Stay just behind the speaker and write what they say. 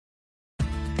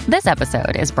This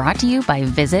episode is brought to you by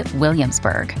Visit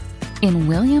Williamsburg. In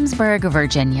Williamsburg,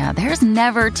 Virginia, there's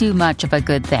never too much of a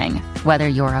good thing. Whether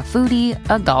you're a foodie,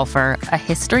 a golfer, a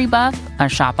history buff, a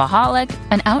shopaholic,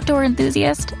 an outdoor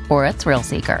enthusiast, or a thrill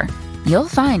seeker, you'll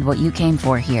find what you came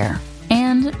for here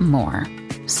and more.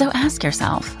 So ask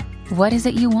yourself, what is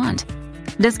it you want?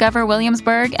 Discover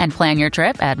Williamsburg and plan your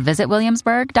trip at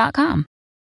visitwilliamsburg.com.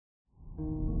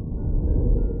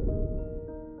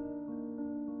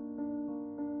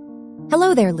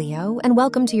 Hello there, Leo, and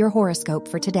welcome to your horoscope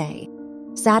for today,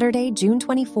 Saturday, June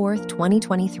 24th,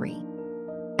 2023.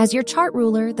 As your chart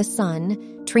ruler, the Sun,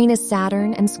 trines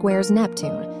Saturn and squares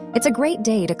Neptune, it's a great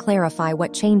day to clarify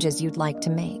what changes you'd like to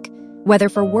make. Whether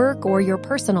for work or your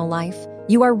personal life,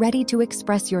 you are ready to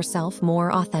express yourself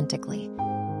more authentically.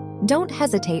 Don't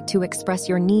hesitate to express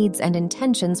your needs and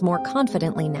intentions more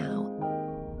confidently now.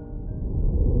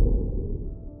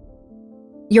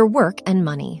 Your work and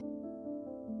money.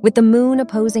 With the moon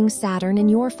opposing Saturn in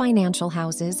your financial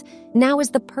houses, now is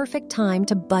the perfect time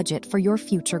to budget for your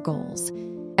future goals.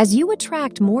 As you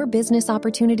attract more business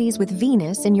opportunities with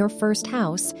Venus in your first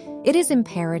house, it is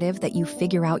imperative that you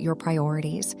figure out your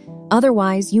priorities.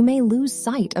 Otherwise, you may lose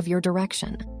sight of your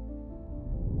direction.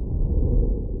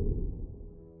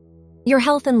 Your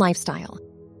health and lifestyle.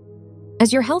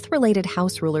 As your health-related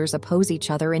house rulers oppose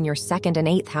each other in your second and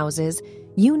eighth houses,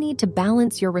 you need to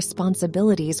balance your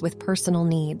responsibilities with personal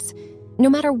needs. No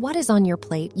matter what is on your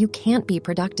plate, you can't be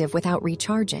productive without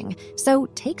recharging, so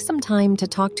take some time to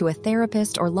talk to a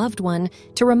therapist or loved one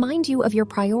to remind you of your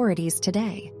priorities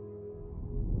today.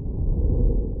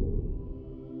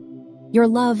 Your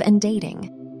love and dating.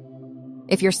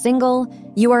 If you're single,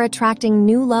 you are attracting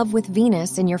new love with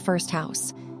Venus in your first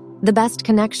house. The best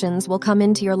connections will come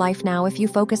into your life now if you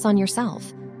focus on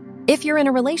yourself. If you're in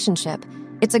a relationship,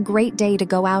 it's a great day to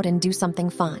go out and do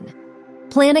something fun.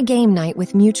 Plan a game night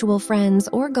with mutual friends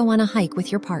or go on a hike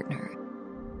with your partner.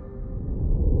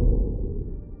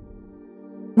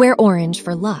 Wear orange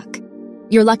for luck.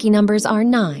 Your lucky numbers are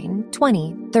 9,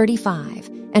 20, 35,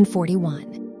 and 41.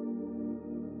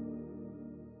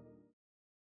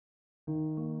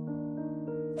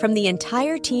 From the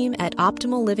entire team at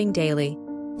Optimal Living Daily,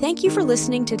 thank you for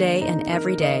listening today and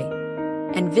every day.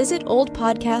 And visit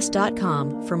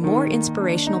oldpodcast.com for more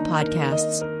inspirational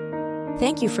podcasts.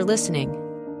 Thank you for listening.